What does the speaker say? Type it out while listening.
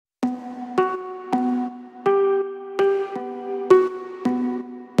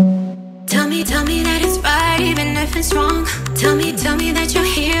it's wrong. Tell me that you're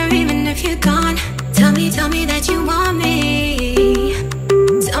here even if you're gone. Tell me that you want me.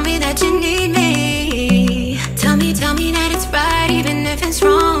 Tell me that you need me. Tell me that it's right even if it's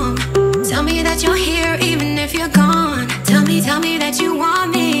wrong. Tell me that you're here even if you're gone. Tell me that you want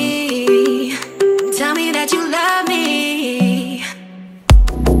me. Tell me that you love me.